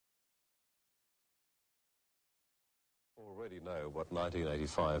already know what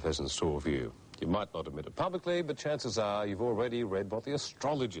 1985 has in store for you. You might not admit it publicly, but chances are you've already read what the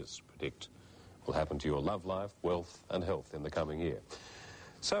astrologers predict will happen to your love life, wealth and health in the coming year.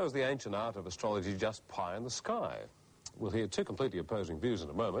 So is the ancient art of astrology just pie in the sky? We'll hear two completely opposing views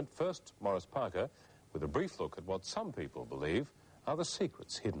in a moment. First, Maurice Parker, with a brief look at what some people believe are the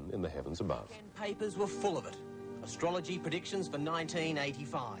secrets hidden in the heavens above. 10 papers were full of it. Astrology predictions for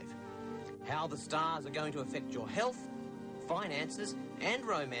 1985. How the stars are going to affect your health, finances and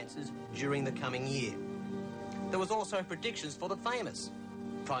romances during the coming year. There was also predictions for the famous.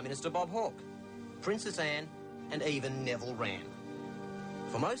 Prime Minister Bob Hawke, Princess Anne and even Neville Wran.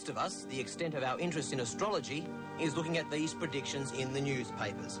 For most of us, the extent of our interest in astrology is looking at these predictions in the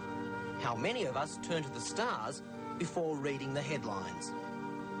newspapers. How many of us turn to the stars before reading the headlines?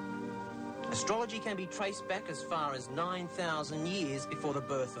 Astrology can be traced back as far as 9,000 years before the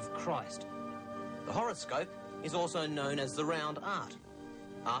birth of Christ. The horoscope is also known as the round art,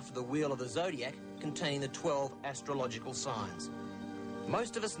 after the wheel of the zodiac containing the 12 astrological signs.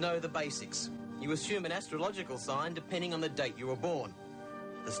 Most of us know the basics. You assume an astrological sign depending on the date you were born.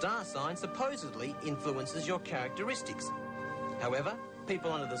 The star sign supposedly influences your characteristics. However,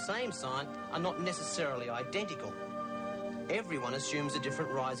 people under the same sign are not necessarily identical. Everyone assumes a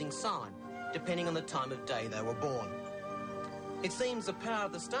different rising sign, depending on the time of day they were born. It seems the power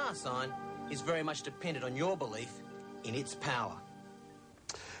of the star sign is very much dependent on your belief in its power.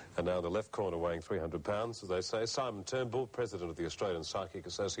 And now in the left corner, weighing 300 pounds, as they say, Simon Turnbull, President of the Australian Psychic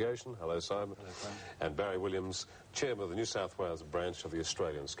Association. Hello, Simon. Hello, Clive. And Barry Williams, Chairman of the New South Wales branch of the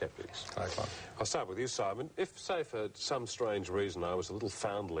Australian Skeptics. Hello, Clive. I'll start with you, Simon. If, say, for some strange reason I was a little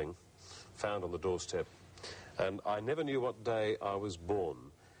foundling found on the doorstep and I never knew what day I was born,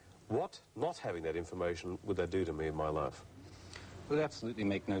 what, not having that information, would that do to me in my life? It would absolutely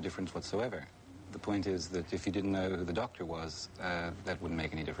make no difference whatsoever. The point is that if you didn't know who the doctor was, that wouldn't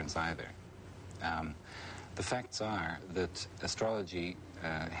make any difference either. The facts are that astrology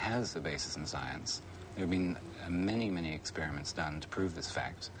has a basis in science. There have been many, many experiments done to prove this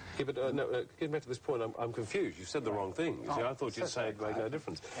fact. Yeah, but getting back to this point, I'm confused. You said the wrong thing. You see, I thought you'd say it made no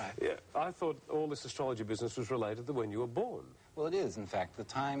difference. Right. Yeah, I thought all this astrology business was related to when you were born. Well, it is, in fact. The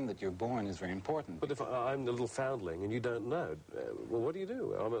time that you're born is very important. But if I'm the little foundling and you don't know, well, what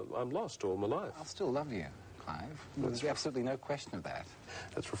do? I'm lost all my life. I'll still love you, Clive. There's absolutely no question of that.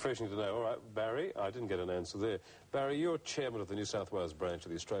 That's refreshing to know. All right, Barry, I didn't get an answer there. Barry, you're chairman of the New South Wales branch of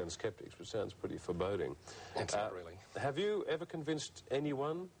the Australian Skeptics, which sounds pretty foreboding. It's not really. Have you ever convinced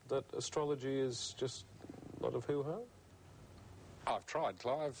anyone that astrology is just a lot of hoo-ha? I've tried,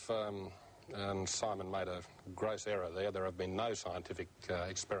 Clive, and Simon made a gross error there. There have been no scientific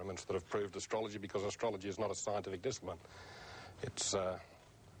experiments that have proved astrology, because astrology is not a scientific discipline. It's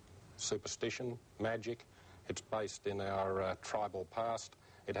superstition, magic. It's based in our tribal past.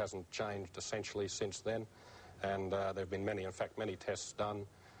 It hasn't changed essentially since then. And there have been many tests done,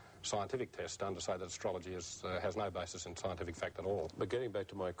 scientific tests done, to say that astrology has no basis in scientific fact at all. But getting back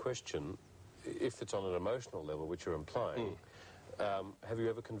to my question, if it's on an emotional level, which you're implying, have you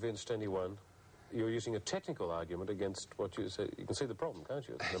ever convinced anyone? You're using a technical argument against what you say. You can see the problem, can't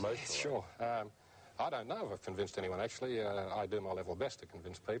you? It's an emotional Sure. I don't know if I've convinced anyone, actually. I do my level best to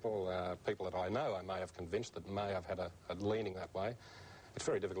convince people. People that I know I may have convinced that may have had a leaning that way. It's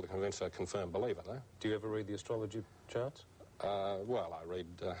very difficult to convince a confirmed believer, though. Do you ever read the astrology charts? Well,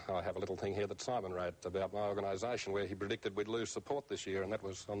 I have a little thing here that Simon wrote about my organisation, where he predicted we'd lose support this year, and that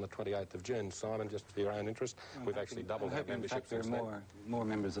was on the 28th of June. Simon, just for your own interest, we've actually doubled our membership since then. In fact, there are more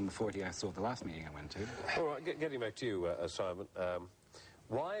members than the 40 I saw at the last meeting I went to. All right, getting back to you, Simon.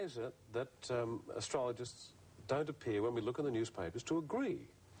 Why is it that astrologists don't appear, when we look in the newspapers, to agree?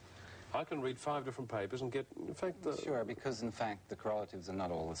 I can read 5 different papers and get, in fact... Sure, because, in fact, the correlatives are not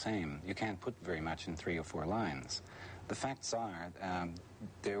all the same. You can't put very much in 3 or 4 lines. The facts are,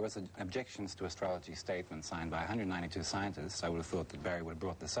 there was objections to astrology statements signed by 192 scientists. I would have thought that Barry would have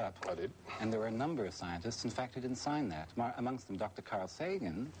brought this up. I did. And there were a number of scientists, in fact, who didn't sign that. Amongst them, Dr. Carl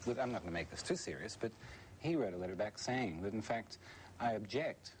Sagan, I'm not going to make this too serious, but he wrote a letter back saying that, in fact, I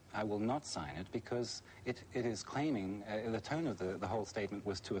object. I will not sign it because it is claiming the tone of the whole statement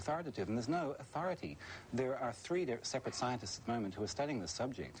was too authoritative, and there's no authority. There are 3 separate scientists at the moment who are studying this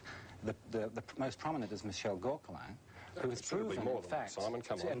subject. The most prominent is Michel Gauquelin, who has proven, in fact, Simon,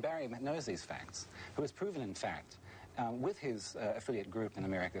 come on. And Barry knows these facts, who has proven, in fact, with his affiliate group in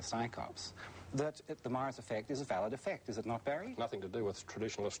America, Psychops, that the Mars effect is a valid effect. Is it not, Barry? Nothing to do with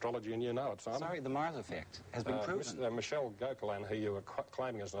traditional astrology, and you know it, Simon. Sorry, the Mars effect has been proven. Michel Gauquelin, who you are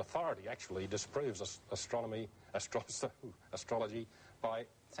claiming as an authority, actually disproves astrology by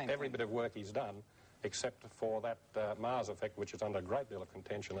every bit of work he's done except for that Mars effect, which is under a great deal of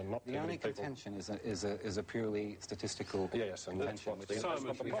contention and not too The many only people... contention is a purely statistical Yes, and that's contention.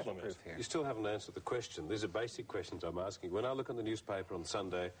 what the problem is. You still haven't answered the question. These are basic questions I'm asking. When I look at the newspaper on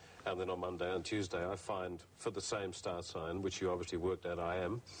Sunday and then on Monday and Tuesday, I find for the same star sign, which you obviously worked out I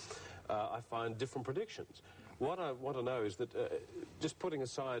am, I find different predictions. What I want to know is that, just putting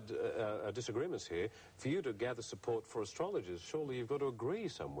aside disagreements here, for you to gather support for astrologers, surely you've got to agree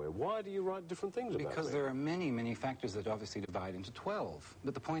somewhere. Why do you write different things about it? Because there are many, many factors that obviously divide into 12.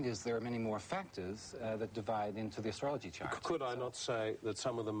 But the point is there are many more factors that divide into the astrology chart. Could I not say that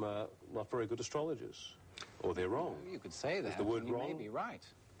some of them are not very good astrologers? Or they're wrong? You could say that. Is the word you wrong? may be right.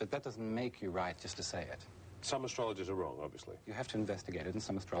 But that doesn't make you right just to say it. Some astrologers are wrong, obviously. You have to investigate it, and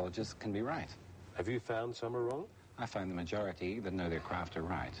some astrologers can be right. Have you found some are wrong? I find the majority that know their craft are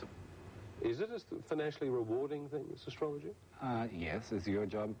right. Is it a financially rewarding thing, this astrology? Yes. Is your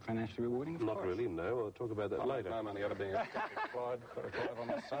job financially rewarding? Of Not course. really, no. I'll talk about that I later. make no money out of being a skeptic, Clive, I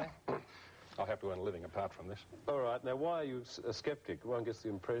must say. I'll have to earn a living apart from this. All right, now why are you a skeptic? One gets the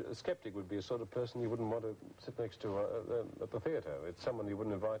impression... A skeptic would be a sort of person you wouldn't want to sit next to at the theatre. It's someone you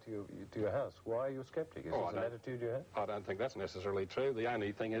wouldn't invite to your house. Why are you a skeptic? Is this an attitude you have? I don't think that's necessarily true. The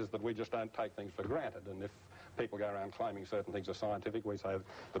only thing is that we just don't take things for granted, and if people go around claiming certain things are scientific, we say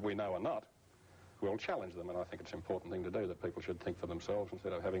that we know are not. We'll challenge them, and I think it's an important thing to do, that people should think for themselves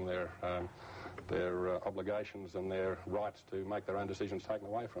instead of having their obligations and their rights to make their own decisions taken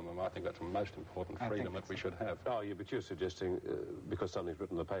away from them. I think that's the most important freedom that we should have. Oh, yeah, but you're suggesting because something's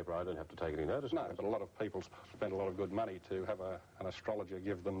written in the paper, I don't have to take any notice? No, but a lot of people spend a lot of good money to have an astrologer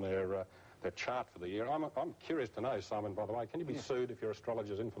give them their chart for the year. I'm curious to know, Simon, by the way, can you be sued if your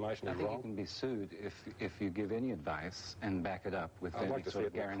astrologer's information is I think wrong? you can be sued if you give any advice and back it up with any sort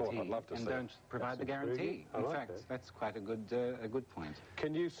of guarantee and don't provide the guarantee. In fact, that's quite a good point.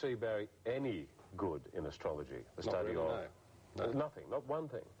 Can you see, Barry, any good in astrology? The study of... No. Nothing, not one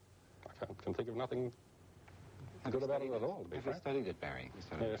thing. I can think of nothing good about it at all, to be Have you frank. studied it, Barry?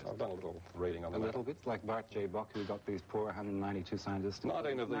 Yes, I've done a little reading on A the little bit, like Bart J. Bok, who got these poor 192 scientists.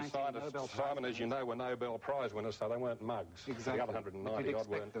 19 of these 19 scientists, Nobel Prize Simon, as you know, were Nobel Prize winners, so they weren't mugs. Exactly. The other 190 You'd odd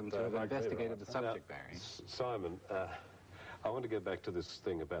expect weren't them to have mugs investigated either. the subject, Barry. Simon, I want to get back to this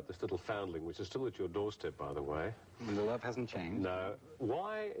thing about this little foundling, which is still at your doorstep, by the way. And the love hasn't changed. No.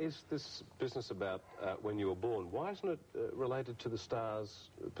 Why is this business about when you were born, why isn't it related to the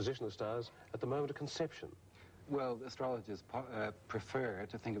stars, position of the stars at the moment of conception? Well, astrologers prefer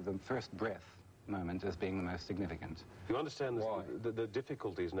to think of the first breath moment as being the most significant. You understand the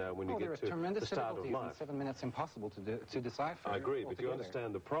difficulties now when you There are get to tremendous the start of difficulties in life? 7 minutes impossible to decipher. I agree, but you altogether.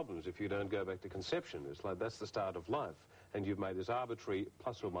 understand the problems if you don't go back to conception. It's like that's the start of life, and you've made this arbitrary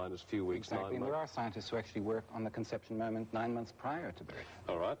plus or minus few weeks, Exactly, 9 and months. there are scientists who actually work on the conception moment 9 months prior to birth.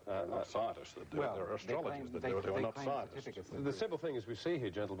 All right. Not scientists that do it. There are astrologers that do it who are not scientists. The simple thing as we see here,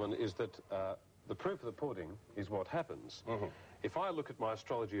 gentlemen, is that the proof of the pudding is what happens. If I look at my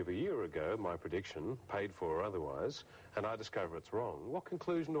astrology of a year ago, my prediction, paid for or otherwise, and I discover it's wrong, what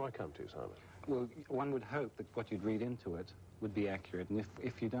conclusion do I come to, Simon? Well, one would hope that what you'd read into it would be accurate, and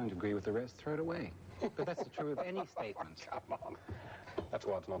if you don't agree with the rest, throw it away. But that's true of any statement. Come on. That's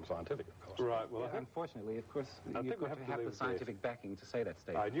why it's non-scientific, of course. Right, well, Unfortunately, of course, think you've we got have to to have leave the it there. scientific backing to say that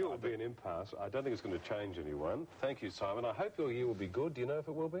statement. I knew it would be an impasse. I don't think it's going to change anyone. Thank you, Simon. I hope your year will be good. Do you know if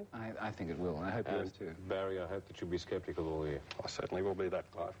it will be? I think it will, and I hope yours too. Barry, I hope that you'll be sceptical all year. I certainly will be that,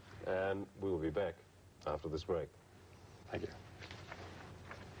 Clive. And we will be back after this break. Thank you.